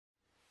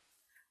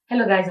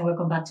Hello guys and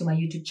welcome back to my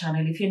YouTube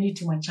channel. If you're new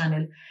to my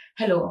channel,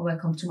 hello and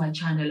welcome to my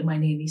channel. My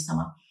name is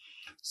Sama.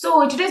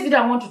 So in today's video,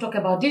 I want to talk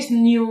about this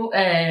new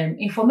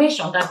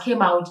information that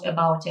came out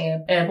about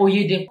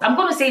Oyedepo. I'm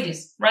going to say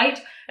this, right?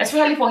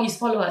 Especially for his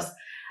followers.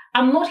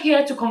 I'm not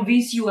here to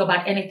convince you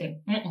about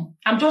anything.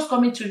 I'm just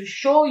coming to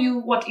show you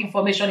what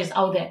information is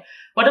out there.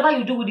 Whatever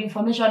you do with the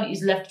information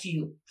is left to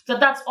you. So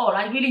that's all.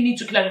 I really need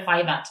to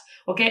clarify that.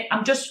 Okay?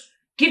 I'm just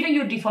giving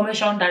you the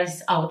information that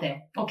is out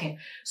there. Okay.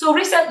 So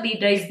recently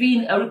there has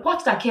been a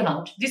report that came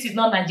out. This is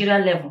not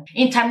Nigerian level,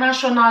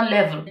 international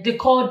level. They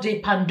call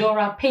the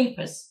Pandora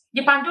Papers.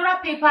 The Pandora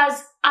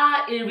Papers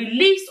are a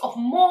release of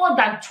more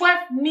than 12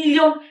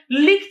 million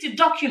leaked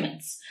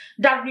documents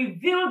that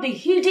reveal the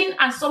hidden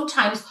and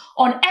sometimes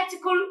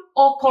unethical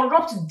or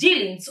corrupt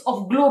dealings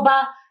of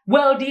global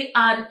wealthy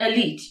and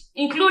elite,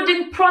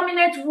 including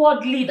prominent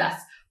world leaders,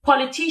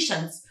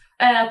 politicians,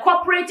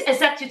 corporate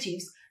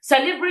executives,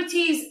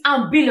 celebrities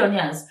and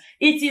billionaires.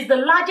 It is the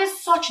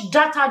largest such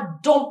data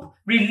dump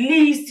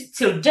released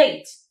till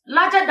date,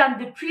 larger than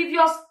the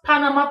previous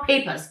Panama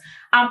Papers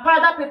and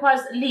Pandora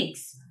Papers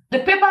leaks. The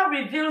paper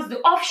reveals the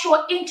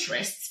offshore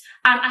interests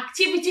and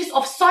activities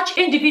of such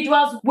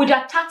individuals with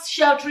their tax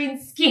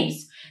sheltering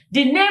schemes.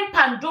 The name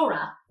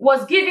Pandora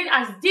was given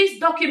as these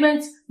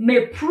documents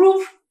may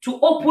prove to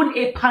open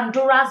a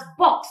Pandora's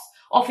box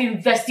of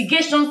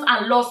investigations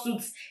and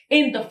lawsuits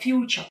in the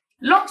future.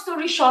 Long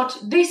story short,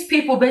 these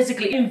people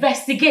basically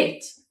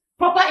investigate,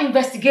 proper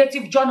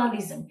investigative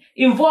journalism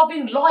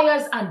involving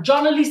lawyers and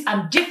journalists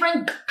and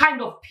different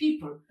kind of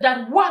people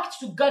that worked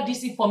to get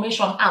this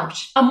information out.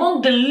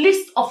 Among the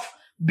list of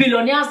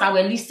billionaires that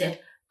were listed,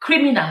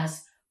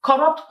 criminals,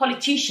 corrupt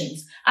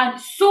politicians, and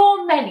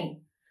so many.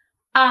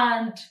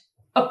 And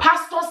a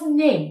pastor's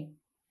name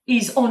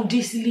is on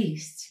this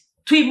list.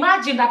 To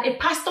imagine that a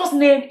pastor's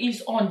name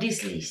is on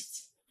this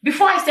list.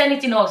 Before I say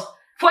anything else,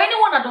 for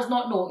anyone that does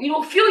not know,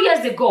 a few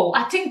years ago,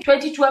 I think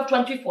 2012,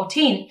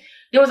 2014,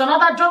 there was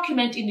another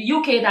document in the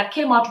UK that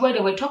came out where they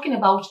were talking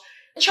about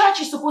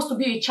church is supposed to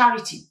be a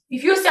charity.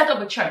 If you set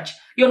up a church,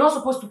 you're not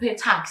supposed to pay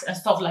tax and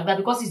stuff like that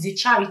because it's a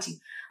charity.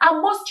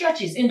 And most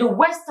churches in the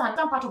western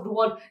part of the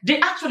world, they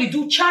actually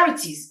do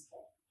charities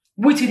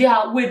with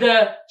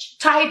the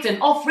tithes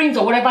and offerings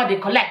or whatever they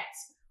collect,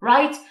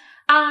 right?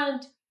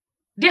 And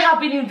they have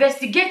been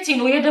investigating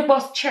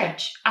Oyedepo's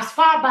church as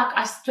far back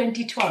as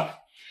 2012.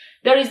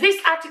 There is this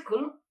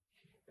article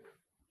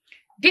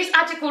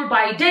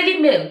by Daily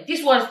Mail.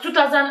 This was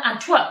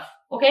 2012,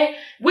 okay?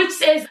 Which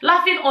says,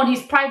 laughing on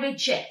his private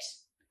jet,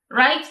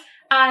 right?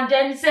 And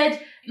then it said,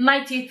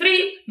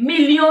 93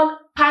 million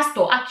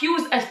pastor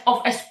accused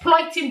of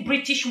exploiting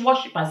British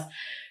worshippers.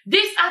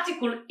 This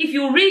article, if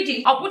you read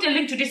it, I'll put a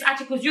link to this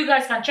article so you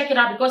guys can check it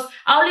out because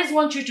I always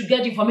want you to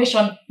get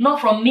information, not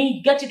from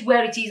me, get it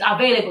where it is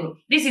available.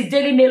 This is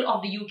Daily Mail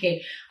of the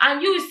UK.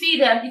 And you see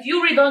them, if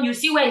you read on, you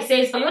see where it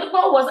says,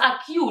 Oyedepo was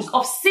accused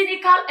of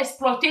cynical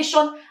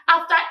exploitation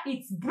after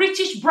its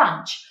British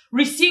branch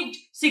received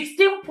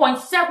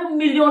 16.7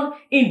 million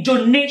in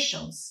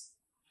donations.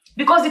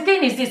 Because the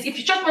thing is this, if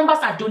your church members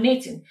are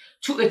donating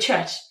to a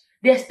church,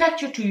 they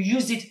expect you to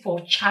use it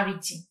for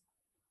charity.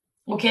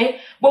 Okay?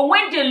 But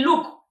when they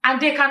look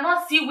and they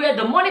cannot see where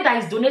the money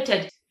that is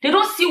donated, they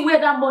don't see where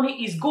that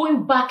money is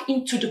going back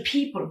into the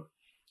people.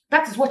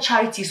 That is what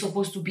charity is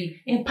supposed to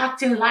be,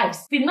 impacting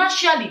lives,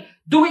 financially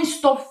doing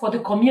stuff for the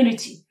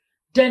community.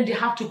 Then they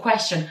have to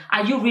question,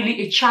 are you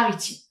really a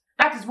charity?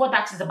 That is what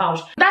that is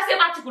about. That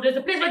same article, there's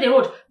a place where they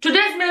wrote,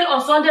 today's Mail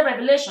on Sunday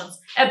revelations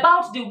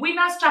about the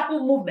Winners Chapel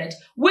movement,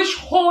 which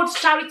holds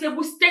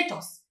charitable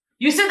status.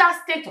 You see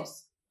that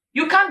status?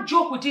 You can't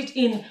joke with it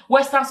in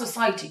Western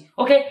society,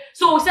 okay?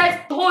 So it says,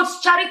 holds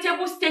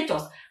charitable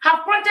status, have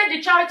prompted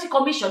the Charity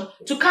Commission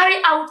to carry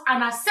out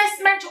an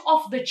assessment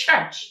of the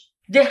church.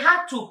 They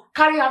had to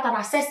carry out an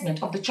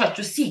assessment of the church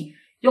to see,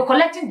 you're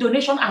collecting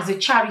donation as a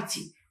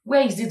charity.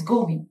 Where is it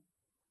going?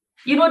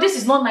 This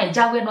is not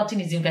Nigeria where nothing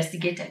is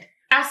investigated.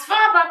 As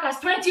far back as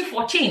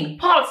 2014,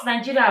 Pulse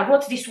Nigeria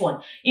wrote this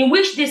one, in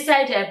which they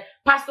said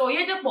Pastor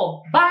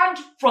Oyedepo banned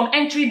from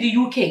entering the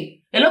UK.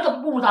 A lot of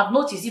people would have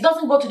noticed he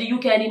doesn't go to the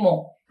UK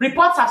anymore.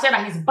 Reports have said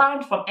that he's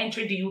banned from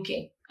entering the UK.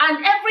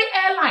 And every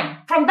airline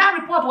from that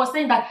report was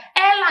saying that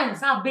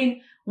airlines have been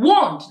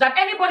warned that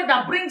anybody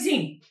that brings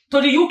him to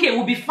the UK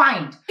will be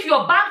fined. If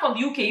you're banned from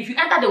the UK, if you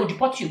enter, they will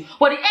deport you.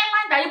 But the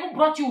airline that even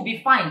brought you will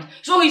be fined.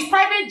 So his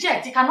private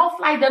jet, he cannot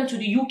fly them to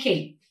the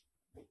UK.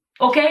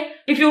 Okay?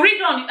 If you read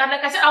on, and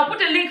like I said, I'll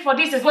put a link for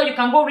this as well. You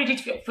can go read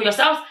it for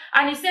yourselves.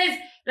 And it says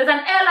there's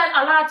an airline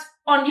alert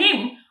on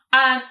him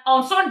and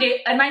on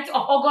Sunday, 9th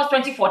of August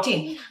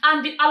 2014.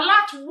 And the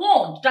alert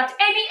warned that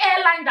any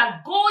airline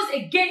that goes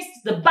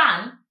against the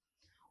ban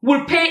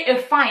will pay a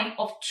fine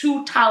of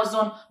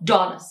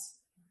 $2,000.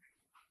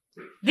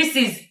 This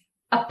is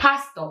a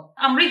pastor.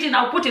 I'm reading,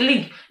 I'll put a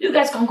link. You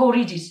guys can go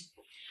read it.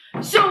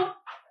 So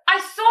I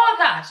saw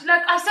that.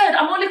 Like I said,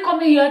 I'm only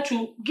coming here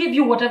to give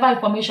you whatever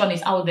information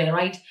is out there,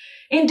 right?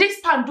 In these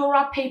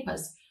Pandora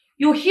Papers,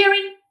 you're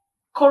hearing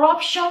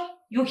corruption,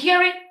 you're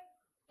hearing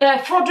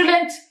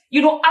fraudulent.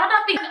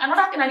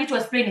 Another thing I need to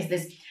explain is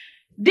this.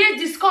 They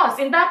discuss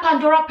in that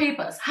Pandora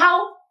Papers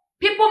how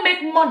people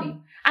make money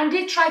and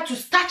they try to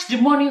stash the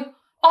money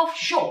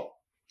offshore,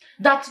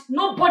 that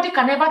nobody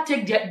can ever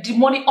take the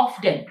money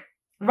off them,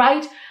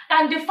 right?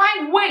 And they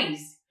find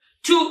ways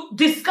to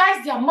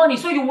disguise their money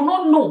so you will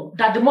not know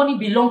that the money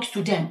belongs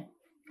to them,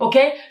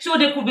 okay? So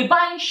they could be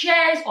buying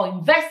shares or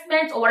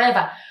investments or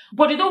whatever,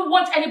 but they don't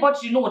want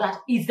anybody to know that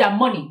it's their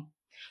money.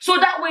 So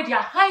that way they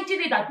are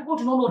hiding it, that people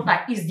do not know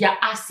that it's their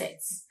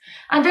assets.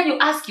 And then you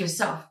ask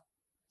yourself,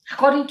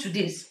 according to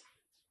this,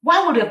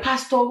 why would a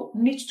pastor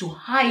need to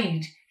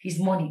hide his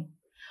money?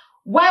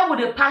 Why would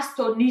a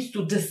pastor need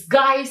to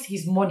disguise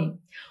his money?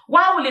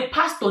 Why will a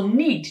pastor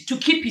need to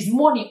keep his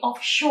money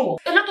offshore?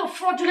 A lot of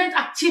fraudulent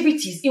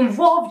activities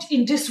involved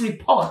in this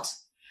report.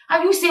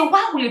 And you say,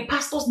 why will a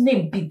pastor's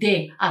name be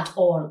there at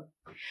all?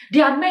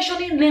 They are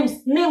mentioning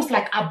names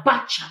like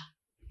Abacha,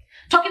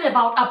 talking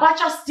about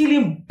Abacha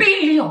stealing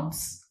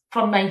billions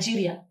from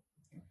Nigeria.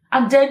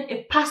 And then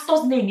a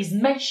pastor's name is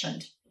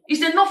mentioned.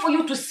 It's enough for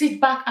you to sit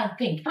back and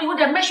think. I mean, when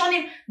they're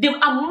mentioning the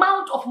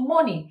amount of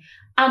money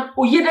and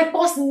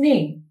Oyedepo's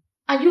name,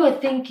 and you are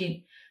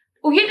thinking,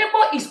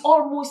 Oyedepo is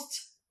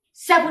almost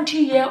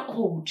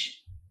 70-year-old.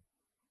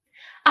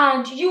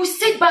 And you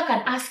sit back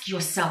and ask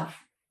yourself,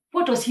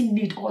 what does he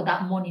need all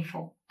that money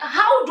for?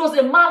 How does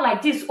a man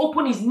like this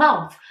open his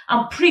mouth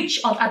and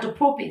preach at the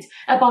pulpit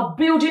about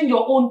building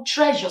your own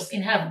treasures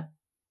in heaven?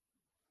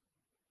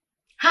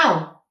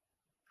 How?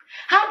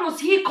 How does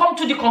he come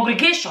to the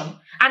congregation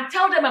and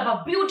tell them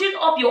about building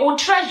up your own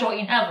treasure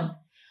in heaven?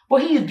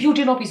 But he is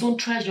building up his own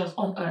treasures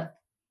on earth.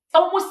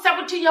 Almost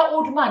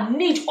 70-year-old man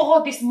needs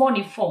all this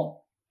money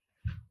for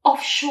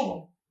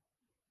offshore.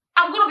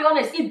 I'm going to be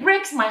honest, it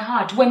breaks my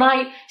heart when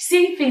I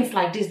see things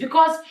like this,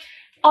 because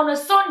on a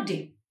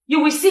Sunday,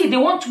 you will see they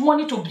want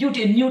money to build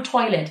a new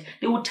toilet.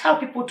 They will tell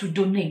people to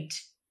donate.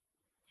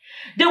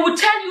 They will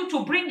tell you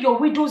to bring your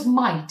widow's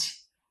mite,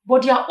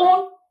 but their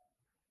own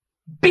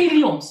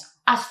billions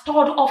are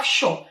stored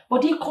offshore.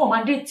 But they come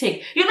and they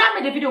take. You know, I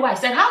made a video where I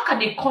said, how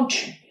can a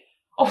country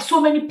of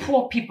so many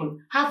poor people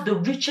have the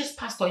richest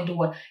pastor in the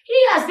world? He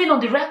has been on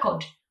the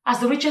record as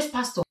the richest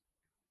pastor.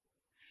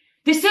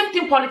 The same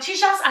thing,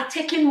 politicians are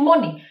taking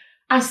money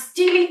and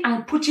stealing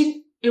and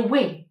putting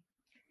away.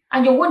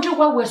 And you're wondering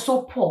why we're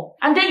so poor.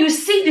 And then you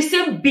see the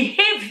same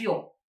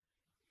behavior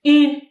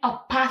in a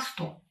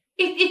pastor.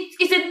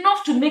 It's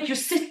enough to make you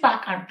sit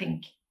back and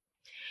think.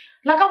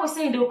 Like I was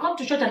saying, they will come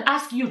to church and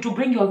ask you to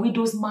bring your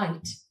widow's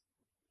mite.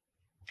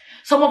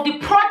 Some of the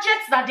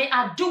projects that they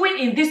are doing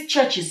in these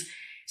churches,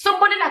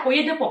 somebody like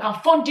Oyedepo can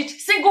fund it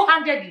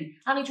single-handedly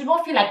and it will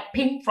not feel like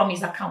paying from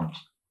his account.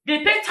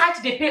 They pay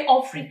tithe, they pay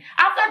offering.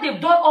 After they've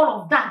done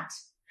all of that,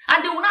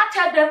 and they will not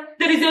tell them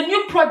there is a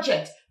new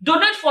project,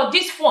 donate for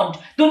this fund,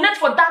 donate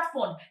for that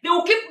fund. They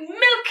will keep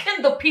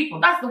milking the people.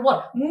 That's the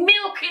word,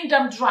 milking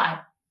them dry.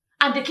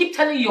 And they keep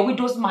telling you your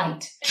widow's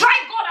mite. Try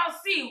God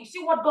and see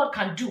what God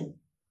can do.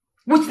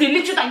 With the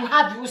little that you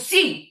have, you will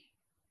see.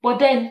 But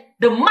then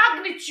the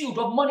magnitude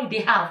of money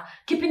they have,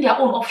 keeping their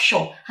own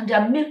offshore, and they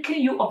are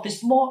milking you of the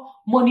small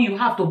money you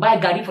have to buy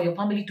garri for your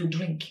family to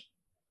drink.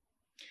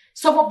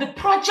 Some of the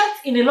projects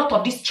in a lot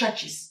of these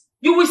churches,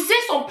 you will see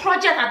some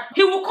project that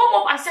he will come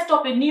up and set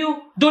up a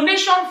new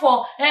donation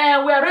for, we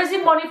are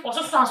raising money for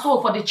so and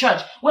so for the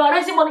church. We are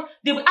raising money.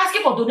 They will ask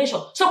you for donation.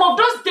 Some of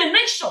those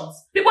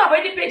donations, people have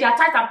already paid their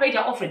tithe and paid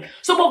their offering.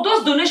 Some of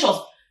those donations,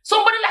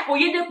 somebody like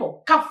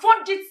Oyedepo can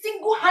fund it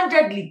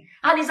single-handedly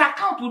and his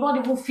account will not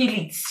even feel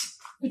it.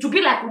 It will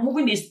be like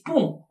removing a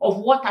spoon of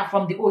water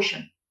from the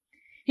ocean.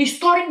 He's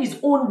storing his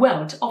own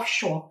wealth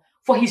offshore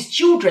for his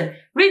children.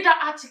 Read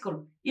that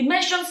article. It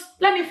mentions,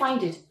 let me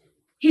find it.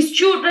 His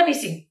children, let me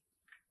see.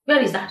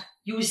 Where is that?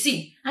 You will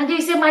see. And they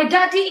say, my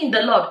daddy in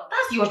the Lord.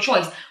 That's your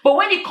choice. But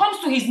when it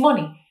comes to his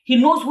money, he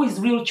knows who his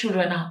real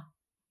children are.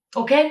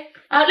 Okay?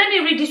 Let me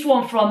read this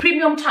one from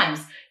Premium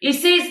Times. It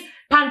says,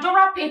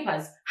 Pandora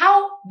Papers,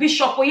 how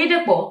Bishop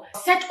Oyedepo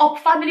set up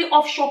family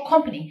offshore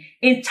company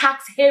in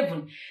tax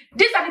haven.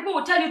 These are people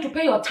who tell you to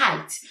pay your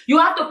tithe. You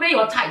have to pay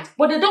your tithe,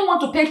 but they don't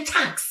want to pay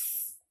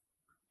tax.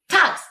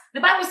 Tax. The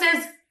Bible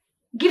says,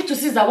 give to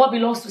Caesar what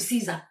belongs to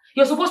Caesar.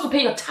 You're supposed to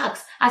pay your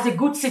tax as a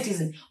good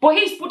citizen. But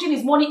he's putting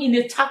his money in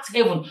a tax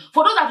haven.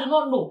 For those that do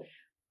not know,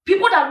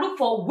 people that look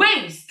for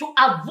ways to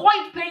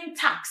avoid paying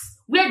tax,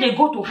 where they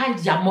go to hide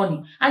their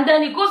money. And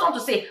then he goes on to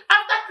say,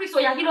 after Chris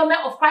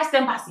Oyahilome of Christ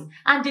Embassy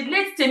and the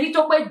late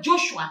Temitope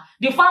Joshua,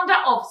 the founder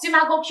of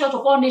Synagogue Church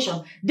of All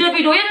Nations,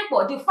 David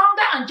Oyedepo, the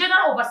founder and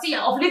general overseer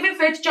of Living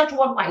Faith Church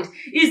Worldwide,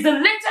 is the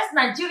latest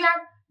Nigerian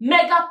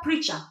mega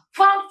preacher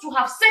found to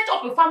have set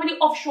up a family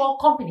offshore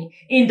company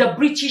in the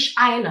British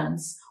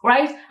Islands,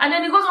 right? And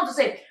then he goes on to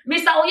say,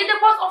 Mr.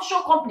 Oyedepo's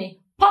offshore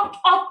company popped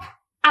up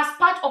as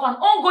part of an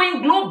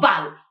ongoing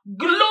global,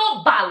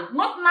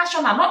 not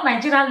national, not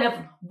Nigerian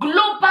level,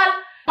 global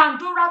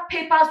Pandora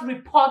Papers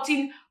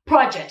reporting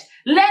project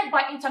led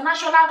by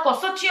International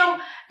Consortium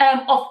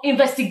of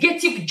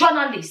Investigative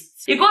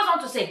Journalists. It goes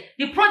on to say,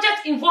 the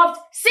project involved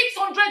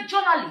 600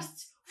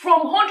 journalists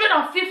from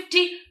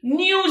 150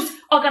 news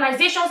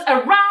organizations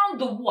around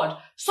the world,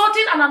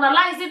 sorting and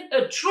analyzing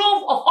a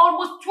trove of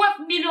almost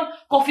 12 million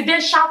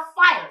confidential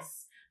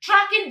files,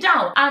 tracking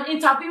down and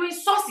interviewing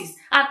sources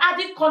and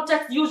adding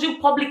context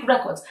using public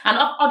records and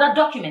other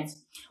documents.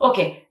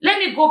 Okay, let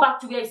me go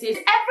back to where it says,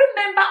 every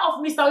member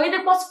of Mr.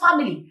 Oyedepo's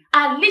family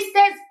are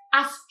listed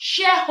as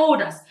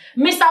shareholders.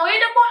 Mr.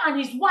 Oyedepo and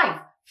his wife,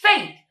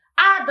 Faith,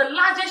 are the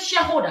largest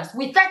shareholders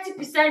with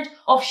 30%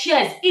 of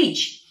shares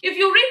each. If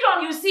you read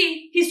on, you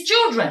see his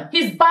children,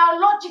 his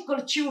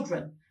biological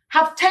children,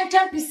 have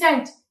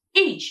 10%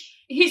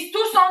 each. His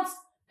two sons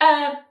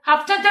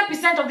have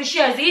 10% of the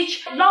shares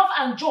each. Love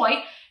and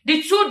Joy,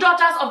 the two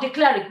daughters of the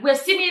cleric, were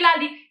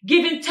similarly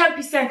given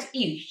 10%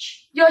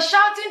 each. You're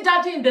shouting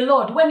daddy in the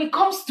Lord. When it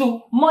comes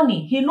to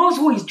money, he knows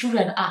who his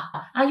children are.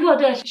 And you are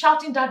there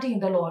shouting daddy in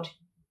the Lord.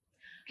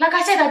 Like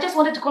I said, I just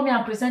wanted to come here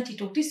and present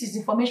it. This is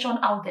information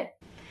out there.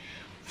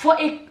 For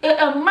a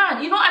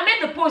man, you know, I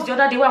made the post the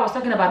other day where I was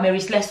talking about Mary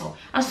Slessor,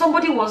 and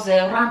somebody was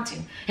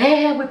ranting.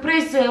 Hey, we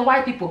praise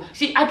white people.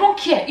 See, I don't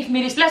care if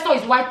Mary Slessor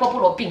is white,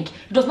 purple, or pink.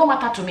 It does not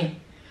matter to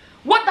me.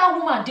 What that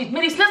woman did,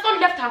 Mary Slessor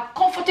left her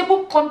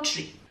comfortable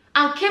country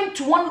and came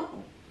to one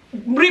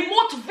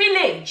remote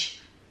village,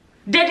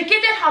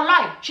 dedicated her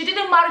life. She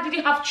didn't marry,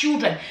 didn't have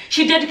children.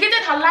 She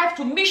dedicated her life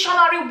to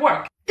missionary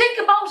work. Think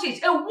about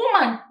it. A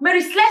woman,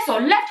 Mary Slessor,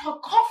 left her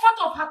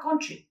comfort of her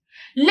country,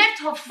 left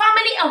her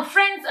family and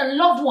friends and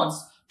loved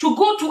ones to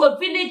go to a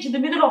village in the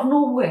middle of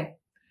nowhere.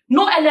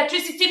 No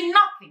electricity,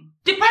 nothing.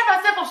 Deprived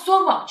herself of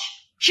so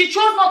much. She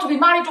chose not to be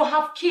married or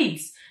have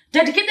kids.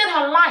 Dedicated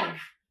her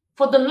life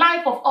for the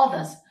life of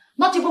others.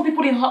 Not even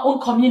people in her own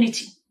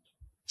community.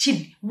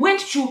 She went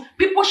to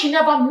people she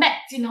never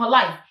met in her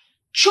life.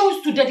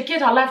 Chose to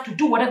dedicate her life to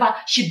do whatever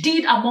she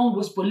did among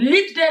those people.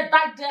 Lived there,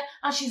 died there,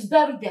 and she's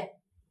buried there.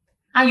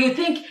 And you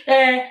think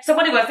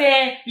somebody will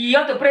say, you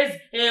have to praise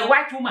a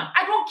white woman.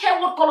 I don't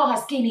care what color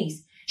her skin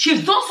is.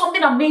 She's done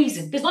something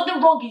amazing. There's nothing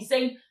wrong in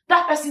saying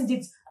that person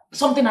did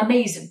something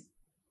amazing.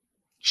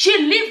 She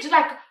lived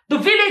like the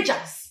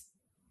villagers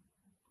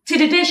till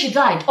the day she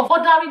died of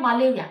ordinary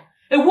malaria.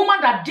 A woman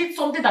that did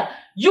something that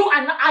you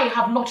and I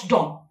have not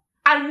done.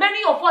 And many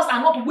of us are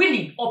not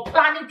willing or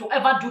planning to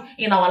ever do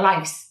in our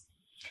lives.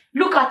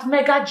 Look at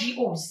mega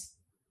GOs.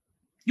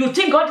 You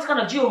think all this kind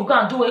of GO will go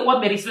and do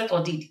what Mary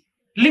Slessor did?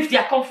 Leave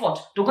their comfort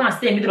to go and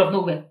stay in the middle of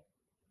nowhere.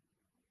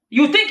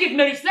 You think if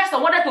Mary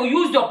Slessor wanted to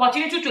use the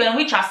opportunity to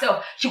enrich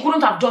herself, she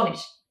couldn't have done it.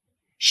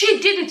 She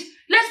did it.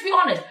 Let's be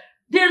honest.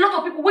 There are a lot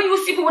of people, when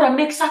you see people that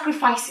make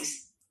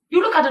sacrifices,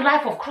 you look at the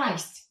life of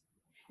Christ.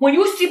 When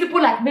you see people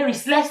like Mary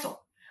Slessor,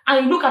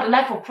 and you look at the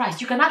life of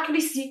Christ, you can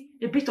actually see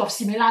a bit of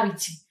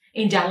similarity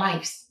in their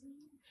lives.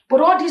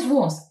 But all these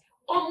ones,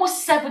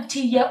 almost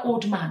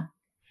 70-year-old man,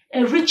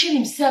 enriching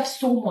himself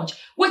so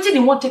much, waiting he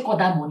won't take all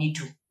that money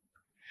to.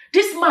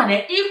 This man,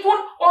 even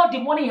all the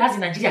money he has in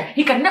Nigeria,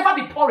 he can never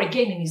be poor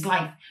again in his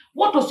life.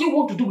 What does he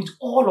want to do with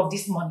all of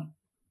this money?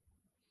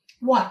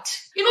 What?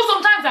 You know,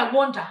 sometimes I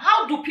wonder,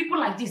 how do people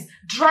like this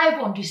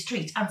drive on the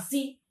street and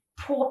see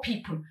poor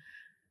people?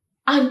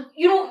 And,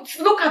 you know,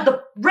 look at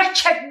the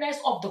wretchedness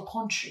of the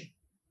country.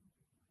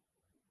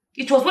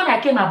 It was when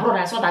I came abroad,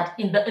 I saw that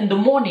in the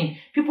morning,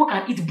 people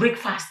can eat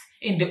breakfast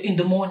in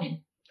the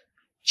morning.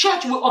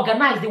 Church will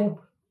organize, they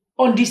will,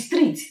 on the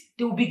street,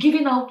 they will be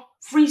giving out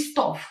free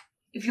stuff.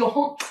 If you're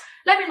home,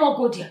 let me not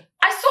go there.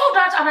 I saw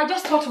that and I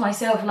just thought to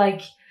myself,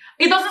 like,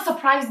 it doesn't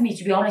surprise me,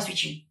 to be honest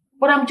with you.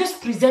 But I'm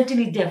just presenting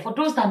it there for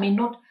those that may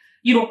not,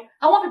 you know,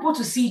 I want people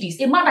to see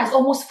this. A man that is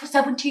almost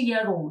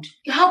 70-year-old,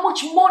 how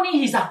much money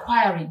he's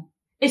acquiring.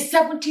 A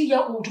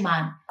 70-year-old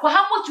man. For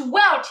how much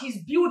wealth he's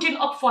building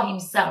up for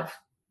himself.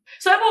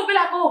 So people will be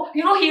like, oh,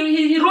 you know,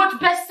 he wrote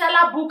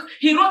bestseller book,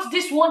 he wrote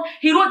this one,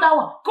 he wrote that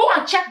one. Go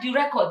and check the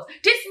records.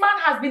 This man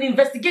has been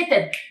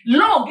investigated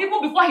long,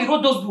 even before he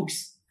wrote those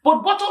books.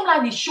 But bottom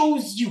line, it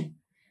shows you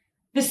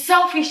the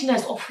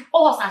selfishness of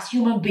us as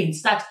human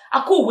beings, that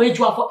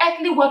for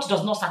earthly wealth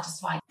does not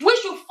satisfy. We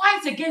should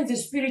fight against the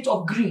spirit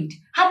of greed.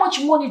 How much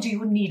money do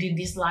you need in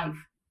this life?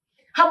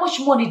 How much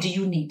money do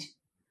you need?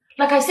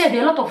 Like I said,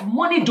 there are a lot of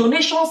money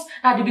donations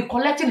that they'll be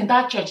collecting in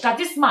that church that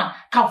this man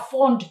can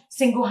fund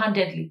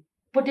single-handedly.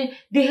 But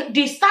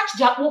they start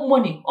their own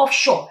money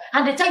offshore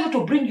and they tell you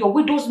to bring your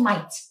widow's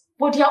mite.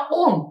 But their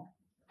own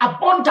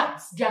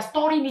abundance, they are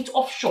storing it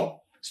offshore.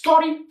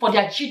 Storing for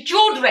their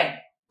children.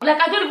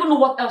 Like, I don't even know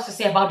what else to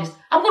say about this.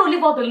 I'm going to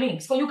leave all the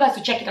links for you guys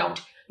to check it out.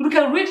 You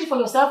can read it for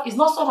yourself. It's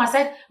not some I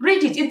said.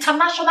 Read it.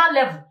 International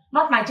level.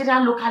 Not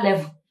Nigerian local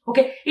level.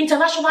 Okay?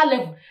 International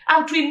level.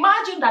 And to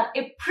imagine that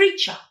a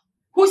preacher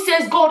who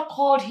says God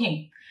called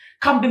him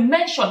can be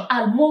mentioned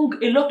among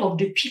a lot of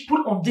the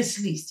people on this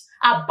list.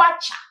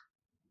 Abacha.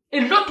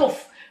 A lot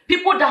of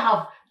people that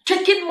have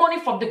taken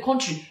money from the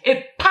country.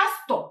 A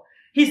pastor.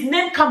 His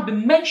name can be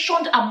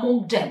mentioned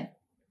among them.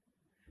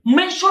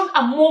 Mentioned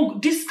among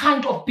this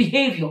kind of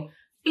behavior.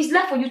 It's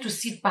left for you to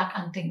sit back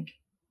and think.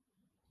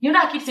 You know,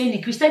 I keep saying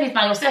it. Christianity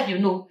by yourself, you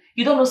know.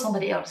 You don't know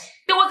somebody else.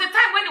 There was a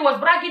time when he was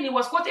bragging, he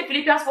was quoting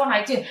Philippians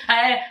 4:19.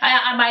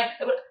 I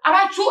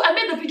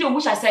made the video in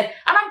which I said,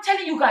 and I'm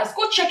telling you guys,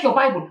 go check your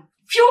Bible.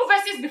 Few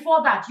verses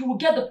before that, you will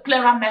get the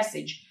clearer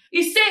message.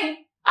 He's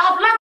saying, I've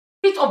learned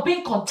a bit of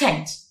being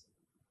content.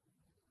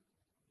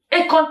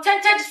 A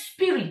contented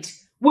spirit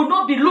will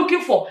not be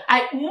looking for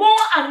more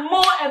and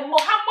more and more.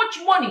 How much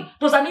money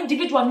does an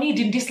individual need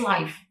in this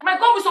life? My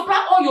God will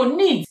supply all your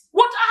needs.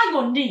 What are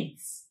your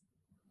needs?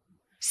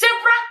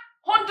 Several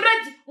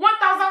 100,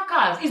 1,000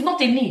 cars is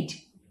not a need.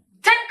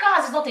 10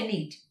 cars is not a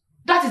need.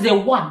 That is a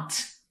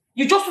want.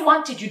 You just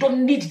want it. You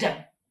don't need them.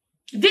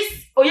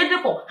 This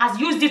Oyedepo has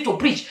used it to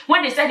preach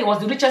when they said he was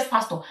the richest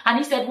pastor. And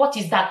he said, what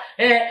is that?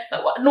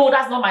 No,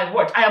 that's not my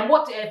word. I am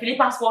what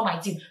Philippians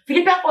 4:19.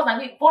 Philippians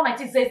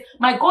 4:19 says,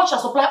 my God shall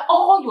supply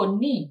all your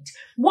needs.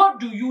 What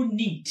do you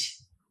need?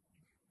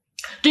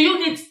 Do you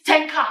need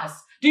 10 cars?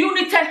 Do you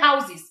need 10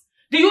 houses?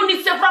 Do you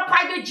need several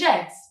private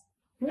jets?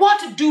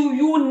 What do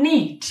you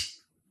need?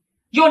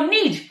 Your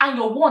need and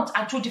your want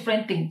are two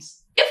different things.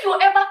 If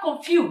you're ever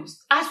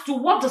confused as to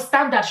what the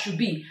standard should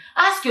be,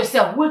 ask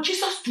yourself, will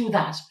Jesus do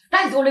that?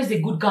 That is always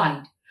a good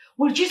guide.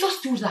 Will Jesus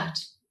do that?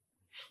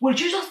 Will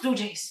Jesus do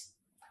this?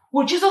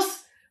 Will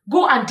Jesus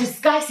go and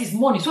disguise his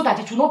money so that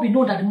it will not be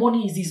known that the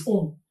money is his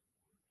own?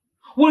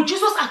 Will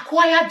Jesus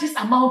acquire this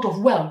amount of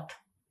wealth?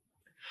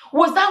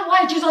 Was that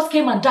why Jesus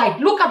came and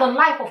died? Look at the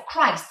life of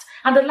Christ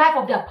and the life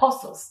of the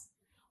apostles.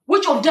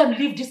 Which of them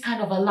lived this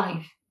kind of a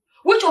life?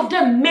 Which of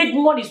them made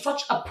money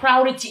such a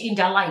priority in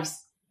their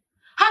lives?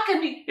 How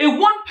can a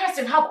one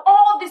person have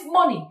all this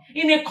money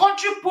in a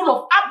country full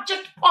of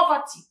abject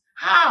poverty?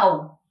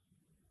 How?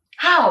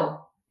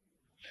 How?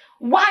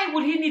 Why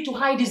would he need to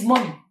hide his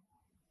money?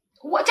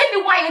 Tell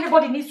me why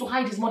anybody needs to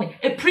hide his money.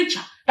 A preacher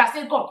that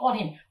said God called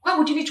him. Why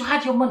would you need to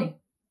hide your money?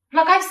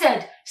 Like I've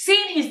said,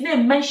 seeing his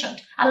name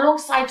mentioned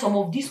alongside some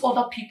of these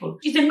other people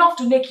is enough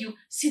to make you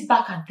sit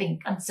back and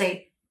think and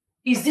say,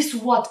 is this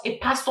what a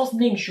pastor's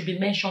name should be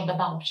mentioned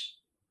about?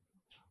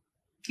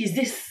 Is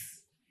this?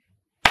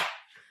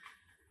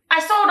 I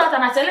saw that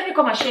and I said, let me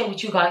come and share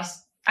with you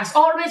guys. As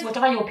always,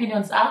 whatever your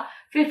opinions are,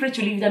 feel free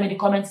to leave them in the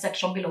comment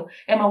section below.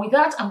 And with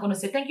that, I'm going to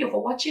say thank you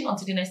for watching.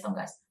 Until the next time,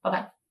 guys.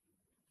 Bye-bye.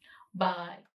 Bye.